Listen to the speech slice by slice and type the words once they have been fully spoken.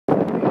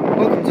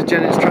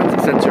Jennings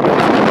Transit Centre in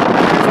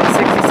Middlesbrough. It's a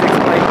 66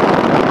 plate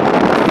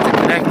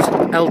Connect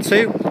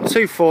L2,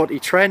 240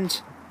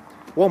 trend,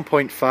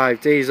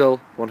 1.5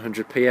 diesel,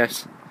 100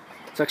 PS.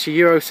 It's actually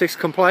Euro 6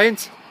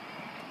 compliant,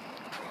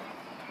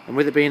 and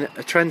with it being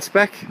a trend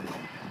spec,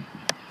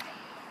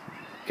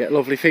 get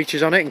lovely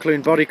features on it,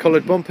 including body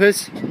coloured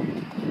bumpers,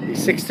 the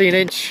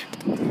 16-inch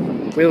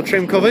wheel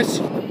trim covers.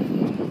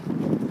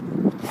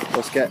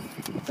 Let's get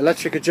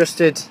electric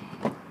adjusted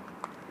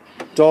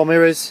door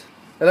mirrors,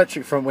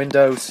 electric front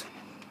windows.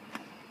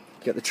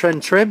 Get the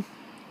trend trim,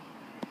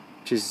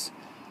 which is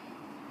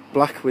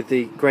black with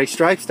the grey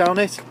stripes down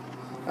it,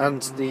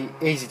 and the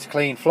easy to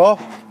clean floor.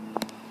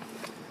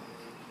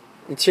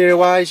 Interior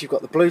wise, you've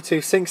got the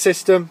Bluetooth sync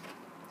system,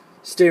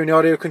 steering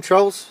audio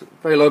controls,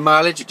 very low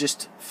mileage at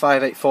just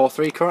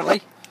 5843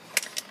 currently.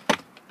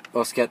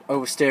 Also get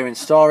oversteering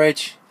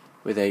storage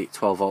with a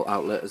 12 volt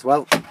outlet as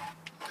well.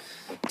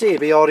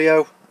 DAB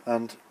audio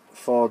and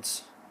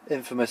Ford's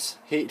infamous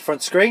heated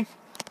front screen.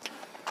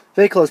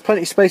 Vehicle has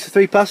plenty of space for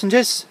 3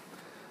 passengers,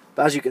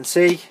 but as you can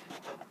see,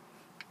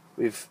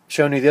 we've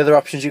shown you the other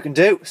options you can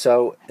do.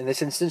 So in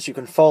this instance, you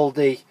can fold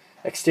the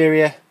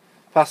exterior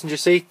passenger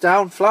seat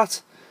down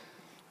flat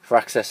for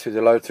access through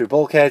the load through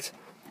bulkhead,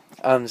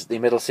 and the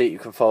middle seat you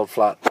can fold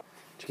flat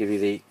to give you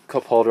the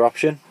cup holder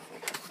option.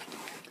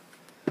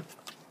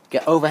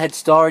 Get overhead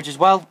storage as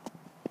well,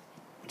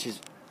 which is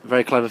a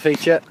very clever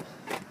feature.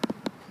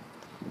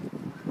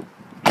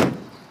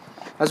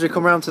 As we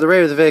come around to the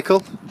rear of the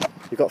vehicle,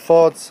 you've got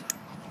Ford's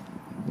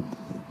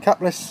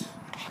capless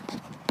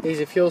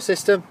easy fuel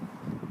system,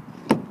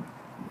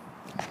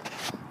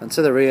 and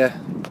to the rear,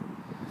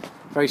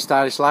 very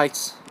stylish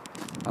lights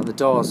and the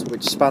doors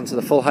which span to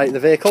the full height of the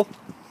vehicle.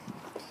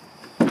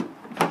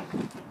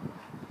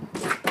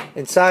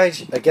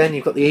 Inside, again,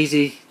 you've got the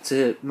easy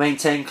to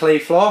maintain clear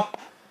floor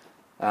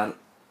and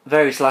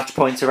various latch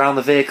points around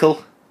the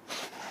vehicle,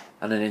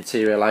 and an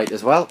interior light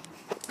as well.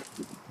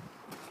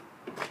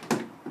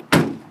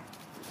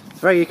 It's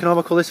very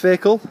economical, this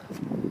vehicle,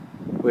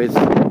 with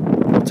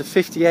up to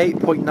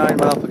 58.9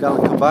 miles per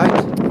gallon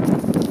combined.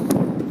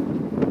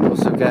 You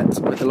also get,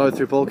 with the load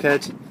through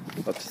bulkhead,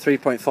 up to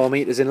 3.4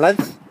 metres in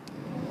length,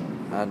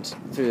 and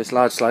through this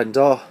large sliding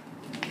door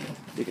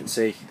you can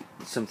see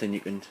something you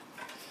can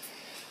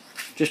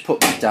just put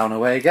back down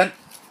away again.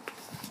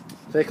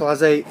 The vehicle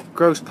has a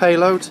gross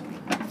payload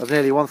of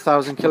nearly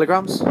 1,000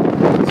 kilograms.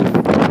 It's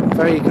a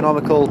very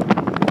economical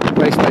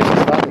grey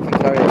spacious van that can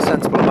carry a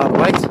sensible amount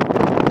of weight.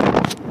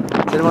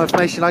 If there's any more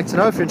information you'd like to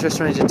know, if you're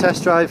interested in arranging a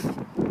test drive,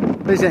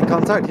 please get in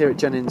contact here at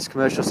Jennings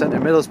Commercial Centre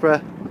in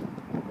Middlesbrough.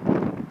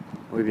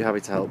 We'd be happy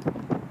to help.